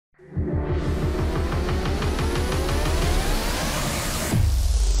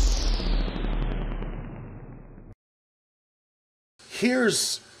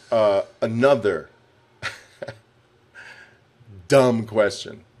Here's another dumb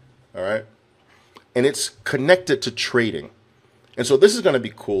question, all right? And it's connected to trading. And so this is going to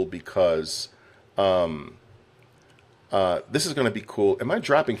be cool because this is going to be cool. Am I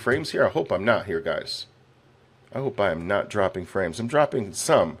dropping frames here? I hope I'm not here, guys. I hope I am not dropping frames. I'm dropping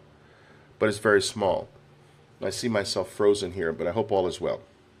some, but it's very small. I see myself frozen here, but I hope all is well.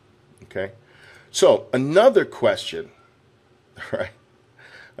 Okay? So another question, right?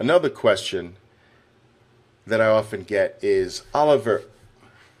 Another question that I often get is, Oliver,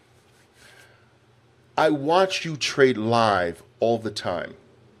 I watch you trade live all the time.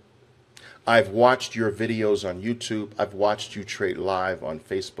 I've watched your videos on YouTube. I've watched you trade live on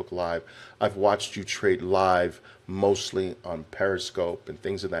Facebook Live. I've watched you trade live mostly on Periscope and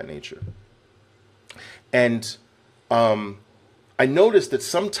things of that nature. And I noticed that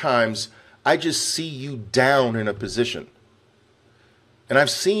sometimes I just see you down in a position. And I've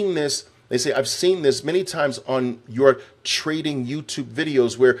seen this, they say, I've seen this many times on your trading YouTube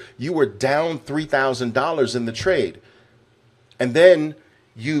videos where you were down $3,000 in the trade. And then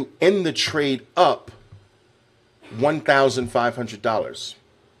you end the trade up $1,500.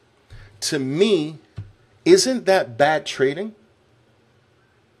 To me, isn't that bad trading?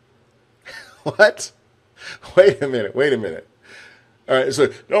 What? Wait a minute. All right,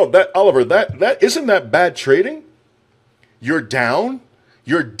 so no, that Oliver, that isn't that bad trading? You're down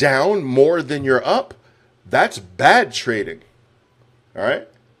more than you're up. That's bad trading. All right?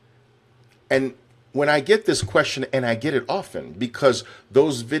 And when I get this question, and I get it often because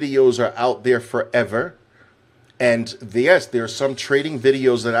those videos are out there forever. And yes, there are some trading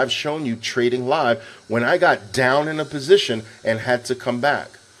videos that I've shown you trading live when I got down in a position and had to come back.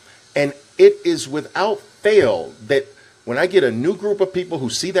 And it is without fail that when I get a new group of people who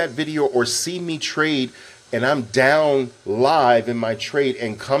see that video or see me trade and I'm down live in my trade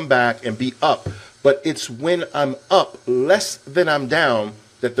and come back and be up, but it's when I'm up less than I'm down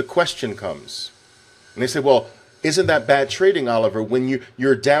that the question comes. And they say, well, isn't that bad trading, Oliver, when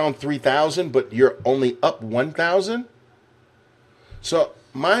you're down 3,000, but you're only up 1,000? So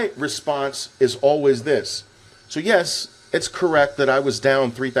my response is always this. So yes, it's correct that I was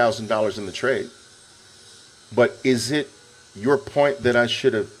down $3,000 in the trade. But is it your point that I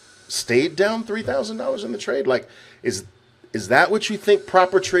should have stayed down $3,000 in the trade? Like, is that what you think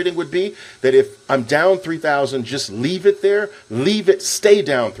proper trading would be? That if I'm down 3,000, just leave it there, stay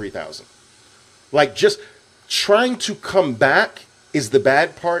down 3,000. Like, just trying to come back is the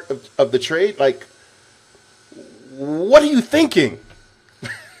bad part of the trade? Like, what are you thinking?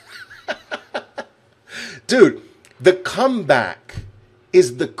 Dude, the comeback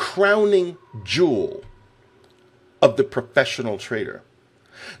is the crowning jewel of the professional trader.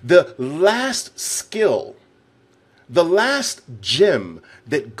 The last skill, the last gem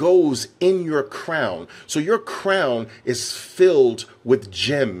that goes in your crown. So your crown is filled with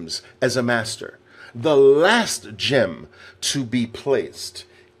gems as a master. The last gem to be placed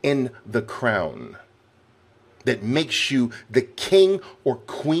in the crown that makes you the king or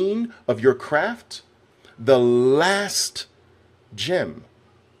queen of your craft, the last gem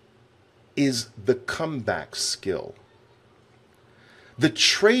is the comeback skill. The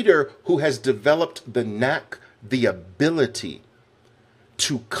trader who has developed the knack, the ability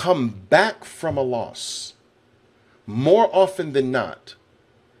to come back from a loss, more often than not,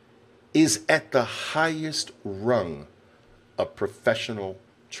 is at the highest rung of professional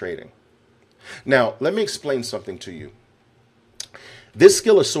trading. Now, let me explain something to you. This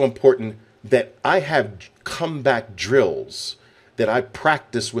skill is so important that I have comeback drills that I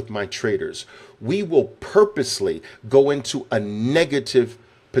practice with my traders. We will purposely go into a negative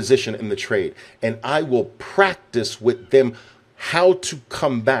position in the trade, and I will practice with them how to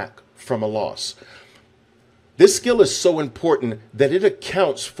come back from a loss. This skill is so important that it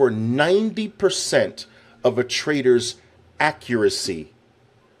accounts for 90% of a trader's accuracy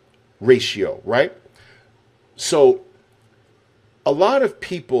ratio, right? So a lot of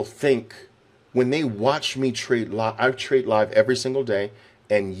people think when they watch me trade live, I trade live every single day,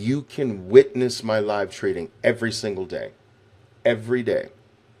 and you can witness my live trading every single day, every day,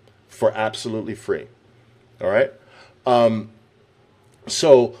 for absolutely free. All right?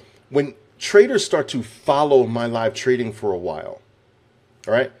 So when traders start to follow my live trading for a while,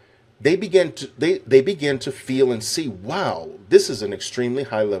 all right, they begin to feel and see, wow, this is an extremely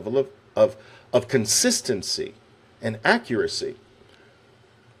high level of consistency and accuracy.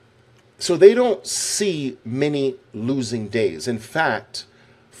 So they don't see many losing days. In fact,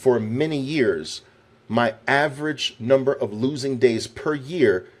 for many years, my average number of losing days per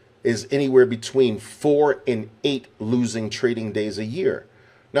year is anywhere between 4 and 8 losing trading days a year.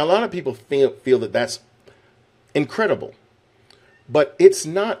 Now, a lot of people feel that that's incredible, but it's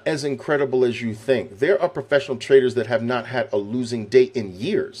not as incredible as you think. There are professional traders that have not had a losing day in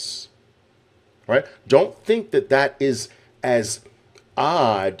years, right? Don't think that that is as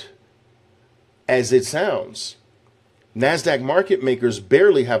odd as it sounds. NASDAQ market makers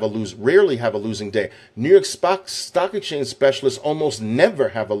rarely have a losing day. New York Stock Exchange specialists almost never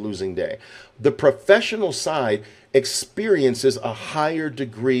have a losing day. The professional side experiences a higher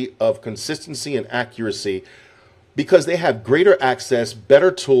degree of consistency and accuracy because they have greater access,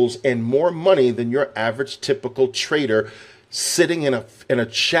 better tools, and more money than your average typical trader sitting in a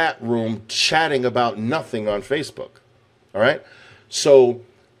chat room chatting about nothing on Facebook. All right? So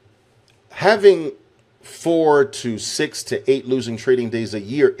having 4 to 6 to 8 losing trading days a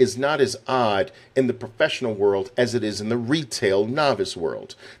year is not as odd in the professional world as it is in the retail novice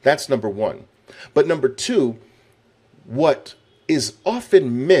world. That's number one. But number two, what is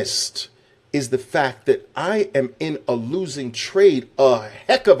often missed is the fact that I am in a losing trade a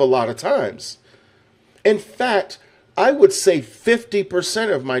heck of a lot of times. In fact, I would say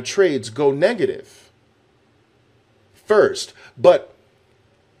 50% of my trades go negative first.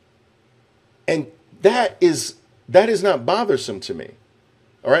 And that is not bothersome to me.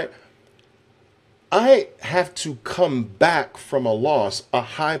 All right. I have to come back from a loss a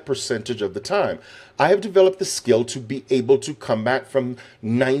high percentage of the time. I have developed the skill to be able to come back from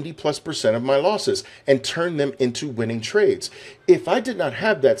 90+% of my losses and turn them into winning trades. If I did not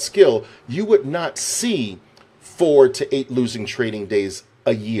have that skill, you would not see 4 to 8 losing trading days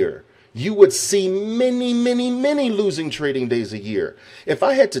a year. You would see many, many, many losing trading days a year. If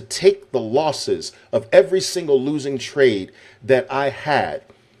I had to take the losses of every single losing trade that I had,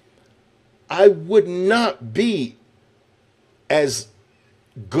 I would not be as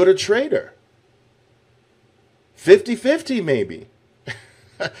good a trader. 50-50 maybe.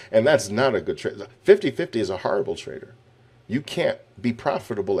 And that's not a good trade. 50-50 is a horrible trader. You can't be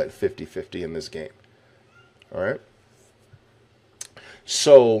profitable at 50-50 in this game. All right?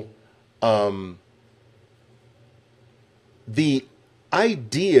 So the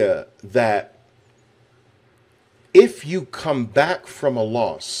idea that if you come back from a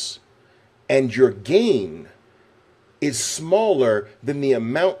loss and your gain is smaller than the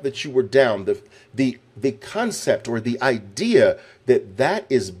amount that you were down, the concept or the idea that that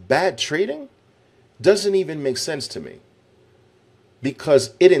is bad trading doesn't even make sense to me,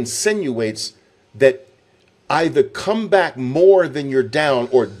 because it insinuates that either come back more than you're down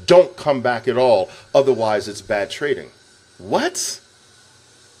or don't come back at all. Otherwise, it's bad trading. What?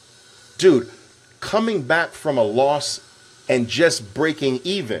 Dude, coming back from a loss and just breaking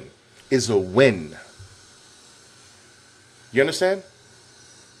even is a win. You understand?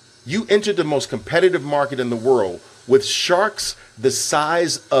 You entered the most competitive market in the world with sharks the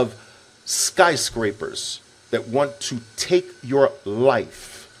size of skyscrapers that want to take your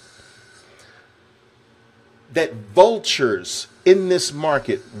life. That vultures in this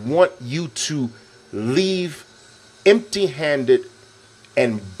market want you to leave empty-handed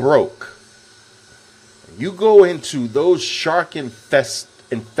and broke. You go into those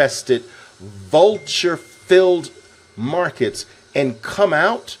shark-infested, vulture-filled markets and come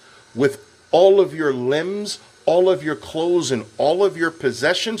out with all of your limbs, all of your clothes, and all of your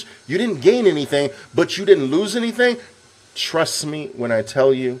possessions. You didn't gain anything, but you didn't lose anything. Trust me when I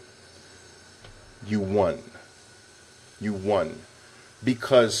tell you, you won. You won.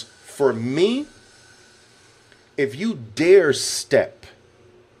 Because for me, if you dare step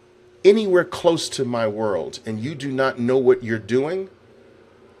anywhere close to my world and you do not know what you're doing,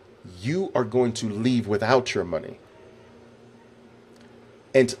 you are going to leave without your money.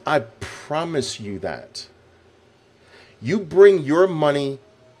 And I promise you that. You bring your money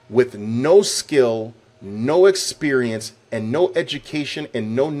with no skill, no experience, and no education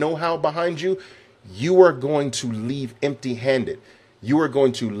and no know-how behind you, you are going to leave empty-handed. You are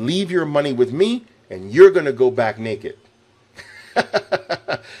going to leave your money with me, and you're going to go back naked.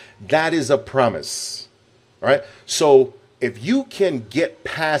 That is a promise. All right? So if you can get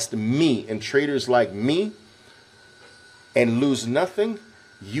past me and traders like me and lose nothing,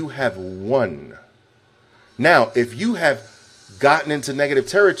 you have won. Now, if you have gotten into negative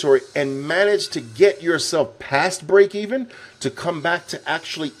territory and managed to get yourself past break even to come back to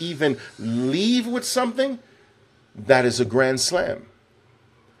actually even leave with something, that is a grand slam.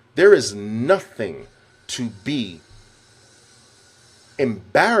 There is nothing to be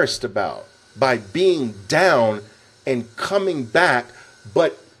embarrassed about by being down and coming back,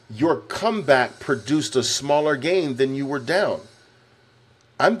 but your comeback produced a smaller gain than you were down.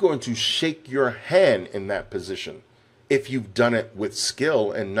 I'm going to shake your hand in that position. If you've done it with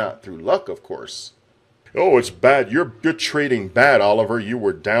skill and not through luck, of course. Oh, it's bad. You're trading bad, Oliver. You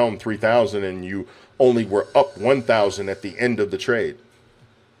were down 3,000 and you only were up 1,000 at the end of the trade.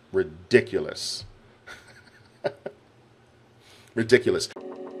 Ridiculous. Ridiculous.